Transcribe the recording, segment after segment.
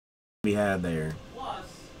be had there.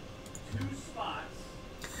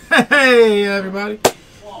 Hey everybody,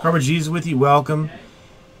 Cardboard Jesus with you. Welcome.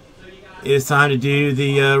 It is time to do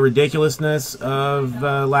the ridiculousness of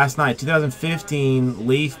last night. 2015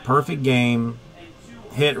 Leaf Perfect Game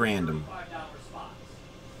hit random.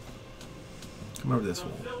 Come over this way.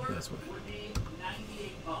 This way.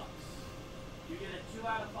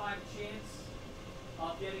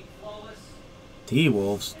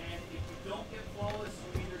 T-Wolves.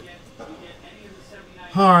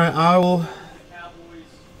 Alright, I will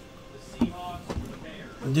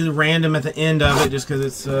do the random at the end of it just because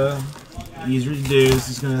it's easier to do. This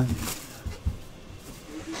is going to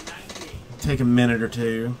take a minute or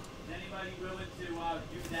two.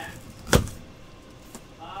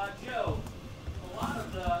 Joe, a lot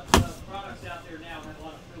of the products out there now have a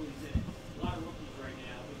lot of Phillies in it. A lot of rookies right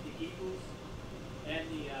now with the Eagles and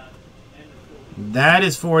the Phillies. That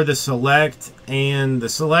is for the select and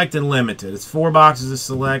limited. It's 4 boxes of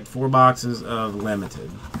select, 4 boxes of limited.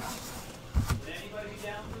 Would anybody be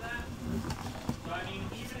down for that? So I mean,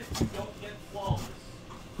 even if you don't get flawless,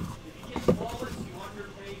 if you get flawless, you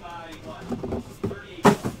underpay by what? $38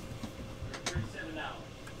 or $37.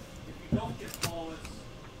 If you don't get flawless,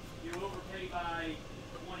 you overpay by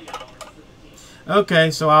 $20 for the team.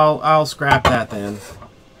 Okay, so I'll scrap that then.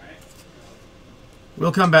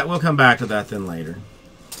 We'll come back to that then later.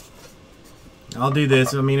 I'll do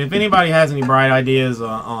this. I mean, if anybody has any bright ideas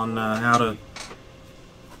on how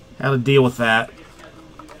to deal with that,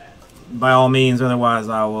 by all means. Otherwise,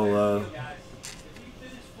 I will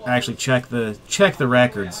actually check the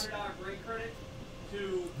records.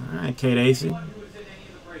 All right, Kate Acey,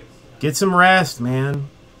 get some rest, man.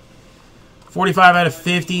 45 out of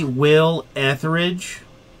 50, Will Etheridge.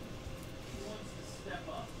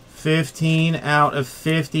 15 out of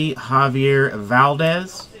 50, Javier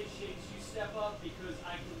Valdez.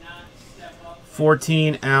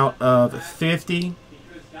 14 out of 50,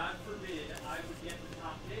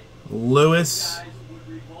 Luis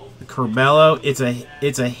Curbelo.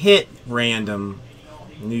 It's a hit random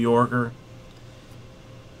New Yorker.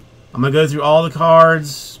 I'm gonna go through all the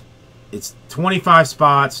cards. It's 25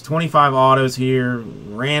 spots, 25 autos here.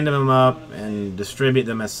 Random them up and distribute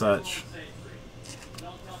them as such.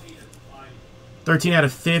 13 out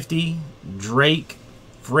of 50, Drake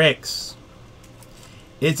Fricks.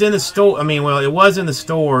 It's in the store. I mean, well, it was in the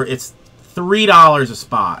store. It's $3 a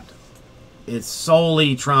spot. It's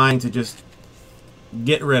solely trying to just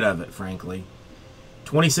get rid of it, frankly.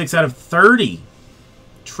 26 out of 30,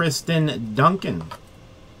 Tristan Duncan.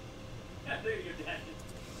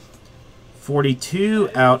 42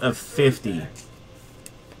 out of 50,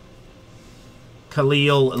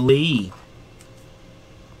 Khalil Lee.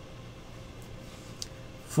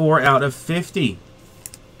 4 out of 50,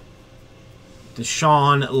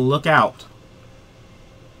 Deshaun Lookout.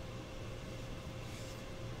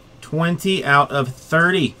 20 out of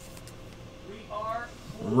 30,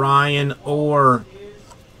 Ryan Orr.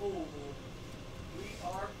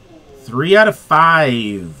 3 out of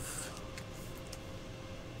 5,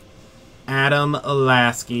 Adam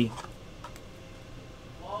Lasky.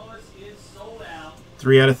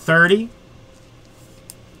 3 out of 30,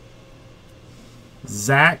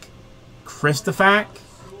 Zach Christofak.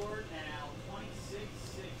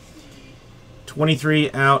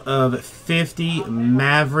 23 out of 50,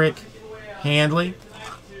 Maverick Handley.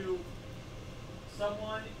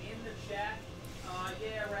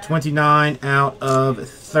 29 out of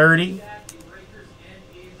 30,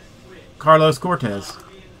 Carlos Cortez.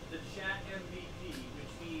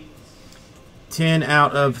 10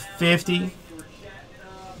 out of 50,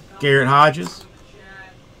 Garrett Hodges.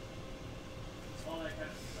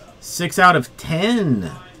 6 out of 10,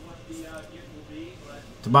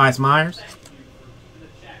 Tobias Myers.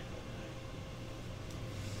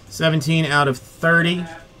 17 out of 30,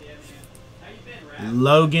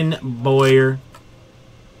 Logan Boyer.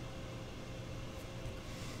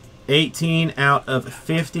 18 out of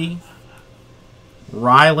 50,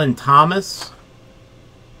 Rylan Thomas.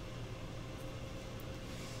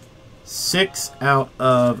 6 out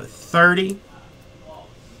of 30,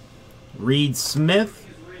 Reed Smith.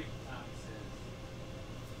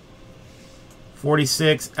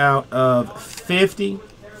 46 out of 50,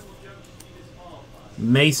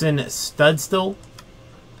 Mason Studstill.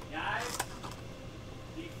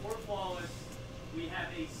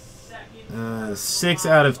 6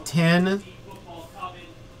 out of 10,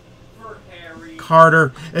 Carter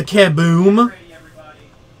Kaboom.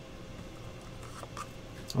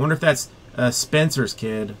 I wonder if that's Spencer's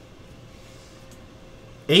kid.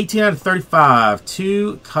 18 out of 35.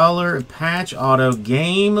 2-color patch auto.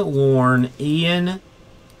 Game worn Ian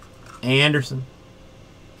Anderson.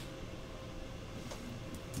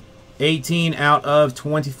 18 out of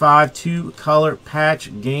 25. 2-color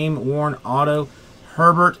patch game-worn auto.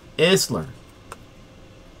 Herbert Isler.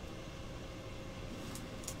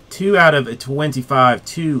 2 out of 25.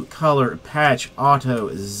 2-color patch auto.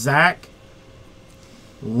 Zach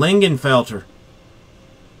Lingenfelter.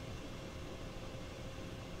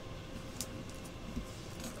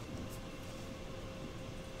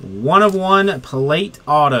 One of one plate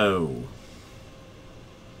auto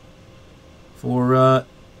for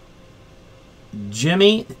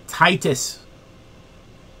Jimmy Titus.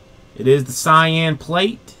 It is the cyan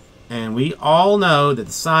plate, and we all know that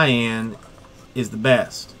the cyan is the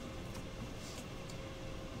best.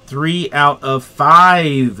 3 out of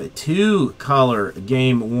 5. 2-color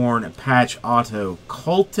game-worn patch auto.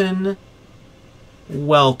 Colton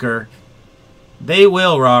Welker. They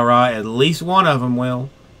will, rah-rah. At least one of them will.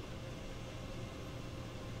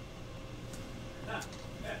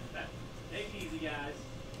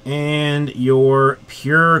 And your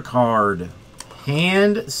pure card.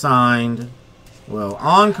 Hand signed. Well,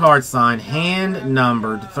 on card signed. Hand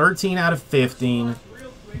numbered. 13 out of 15.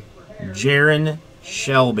 Jaron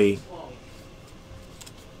Shelby.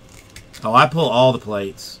 Oh, I pull all the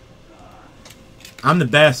plates. I'm the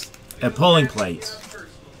best at pulling plates.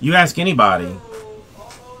 You ask anybody,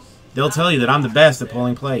 they'll tell you that I'm the best at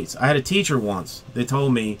pulling plates. I had a teacher once that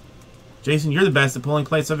told me, Jason, you're the best at pulling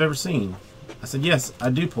plates I've ever seen. I said, yes,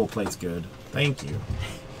 I do pull plates good. Thank you.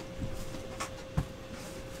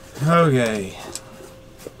 Okay.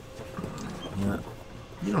 Yeah,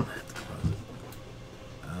 you don't have to close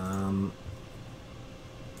it.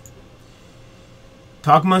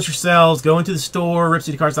 Talk amongst yourselves. Go into the store,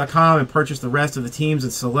 ripcitycards.com, and purchase the rest of the teams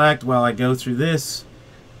and select while I go through this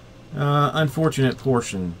unfortunate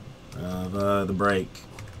portion of the break.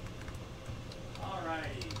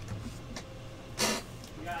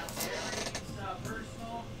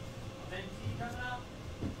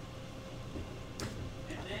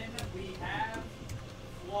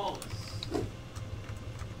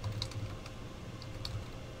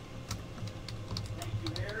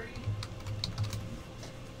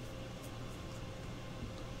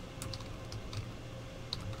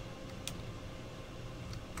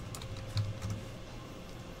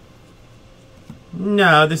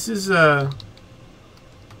 No, this is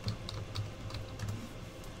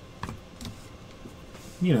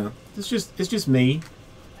you know, it's just me.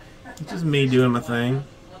 It's just me doing my thing.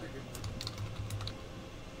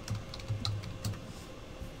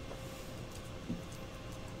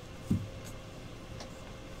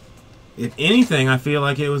 If anything, I feel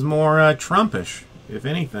like it was more Trumpish, if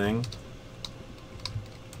anything.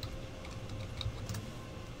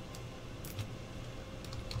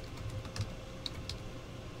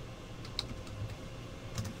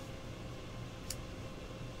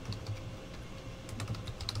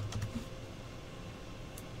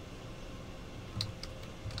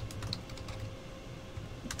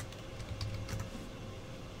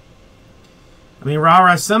 I mean,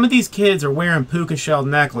 rah-rah, some of these kids are wearing puka shell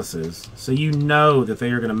necklaces, so you know that they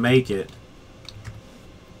are going to make it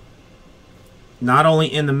not only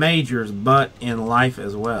in the majors, but in life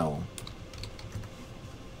as well.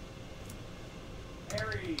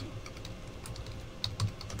 Harry,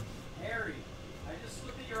 I just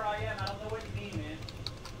looked at your IM. I don't know what you mean, man.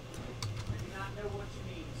 I do not know what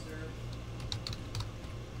you mean, sir.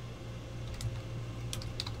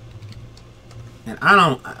 And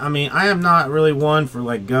I mean, I am not really one for,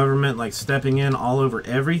 like, government, like, stepping in all over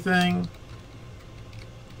everything.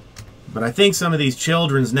 But I think some of these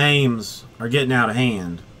children's names are getting out of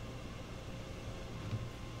hand.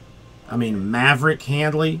 I mean, Maverick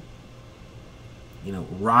Handley. You know,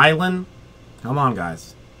 Rylan. Come on,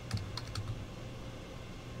 guys.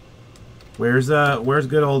 Where's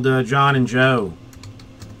good old John and Joe?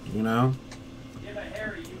 You know? Yeah, but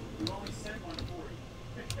Harry, you only sent one for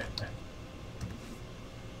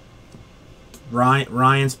you.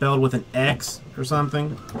 Ryan spelled with an X or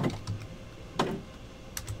something.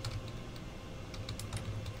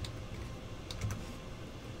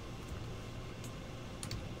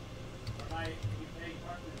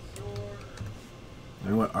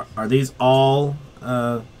 And what are these all?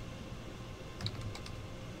 Rav,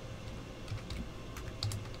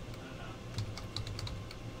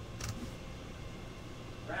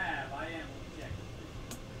 I am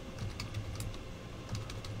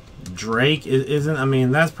Drake isn't. I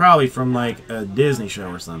mean, that's probably from like a Disney show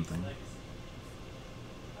or something.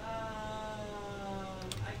 I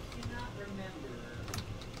cannot remember.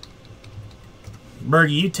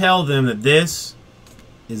 Bergie, you tell them that this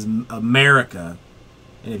is America,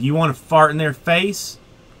 and if you want to fart in their face,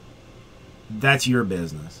 That's your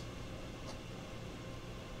business.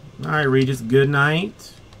 All right, Regis, good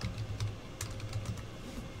night.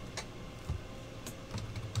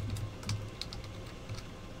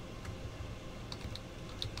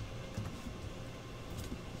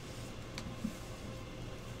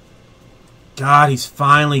 God, he's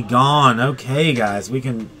finally gone. Okay, guys, we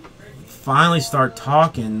can finally start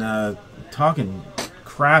talking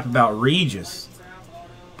crap about Regis.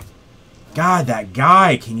 God, that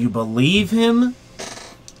guy, can you believe him?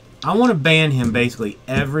 I want to ban him basically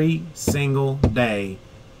every single day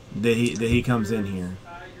that he comes in here.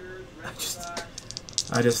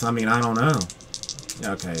 I mean, I don't know.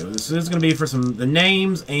 Okay, this is going to be for the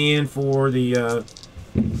names and for the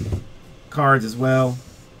cards as well.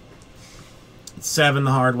 7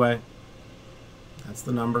 the hard way. That's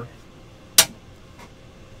the number.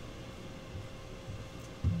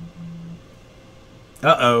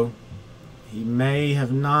 Uh-oh. He may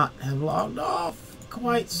have not have logged off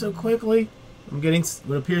quite so quickly. I'm getting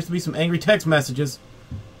what appears to be some angry text messages.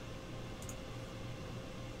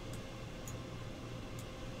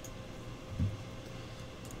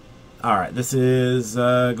 Alright, this is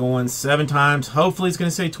going 7 times. Hopefully it's going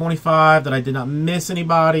to say 25, that I did not miss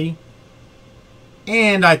anybody.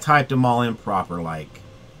 And I typed them all in proper, like.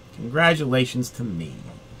 Congratulations to me.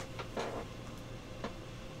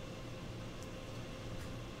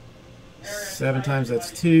 Eric, 7 times,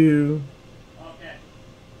 that's 2. Okay.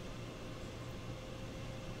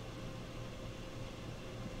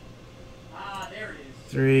 There it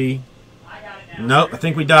is. 3. I got it now. Nope, I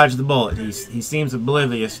think we dodged the bullet. He seems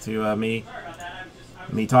oblivious to me Sorry about that. I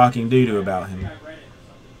was me talking doo-doo about him. I read it or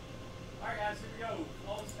something. Alright guys, here we go.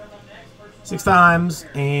 Flawless coming up next. 6 times,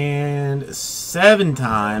 and 7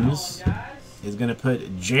 times is going to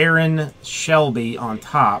put Jaron Shelby on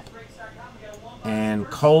top and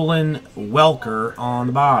Colin Welker on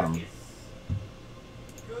the bottom. Good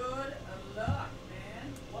luck,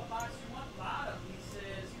 man. What box you want? Bottom. He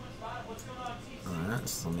says he wants bottom. What's going on, TC? Alright,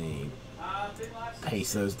 so let me Big Live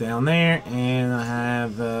paste those down there, and I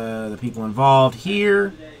have the people involved here.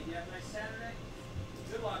 today. You have a nice Saturday.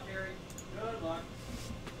 Good luck, Harry. Good luck.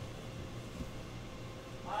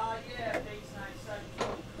 Yeah, Date's night decided to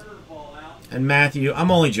throw the curveball out. And Matthew,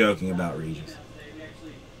 I'm only joking about Regis. We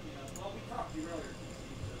actually, well, we talked to you earlier,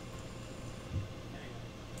 so anyway.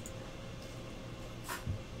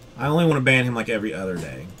 I only want to ban him like every other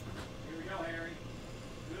day. Here we go, Harry.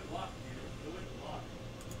 Good luck, dude. Good luck.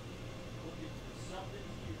 Looking for something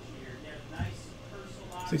huge here. Get a nice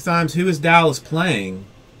personalized. 6 times, who is Dallas playing?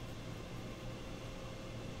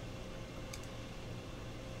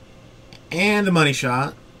 And the money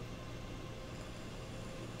shot.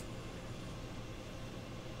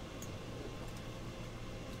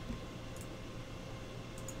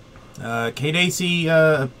 K. Dacey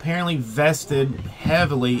apparently vested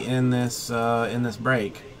heavily in this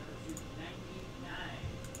break.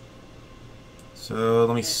 So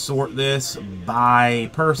let me sort this by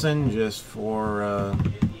person just for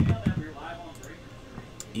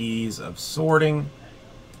ease of sorting.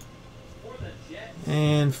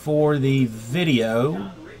 And for the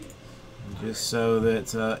video, just so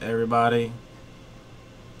that everybody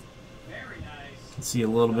can see a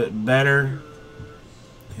little bit better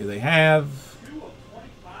who they have.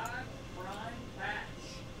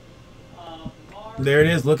 There it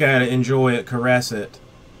is. Look at it. Enjoy it. Caress it.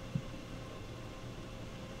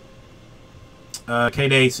 K.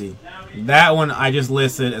 Dacey. That one I just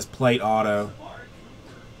listed as plate auto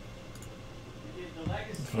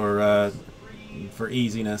for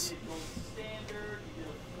easiness,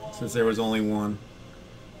 since there was only one.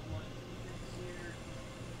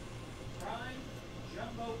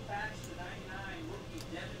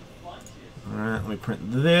 Alright, let me print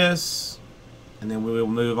this, and then we will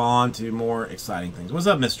move on to more exciting things. What's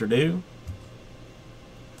up, Mr. Do?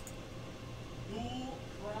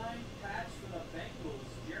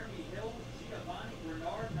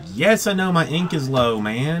 Yes, I know my ink is low,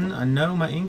 man. I know my ink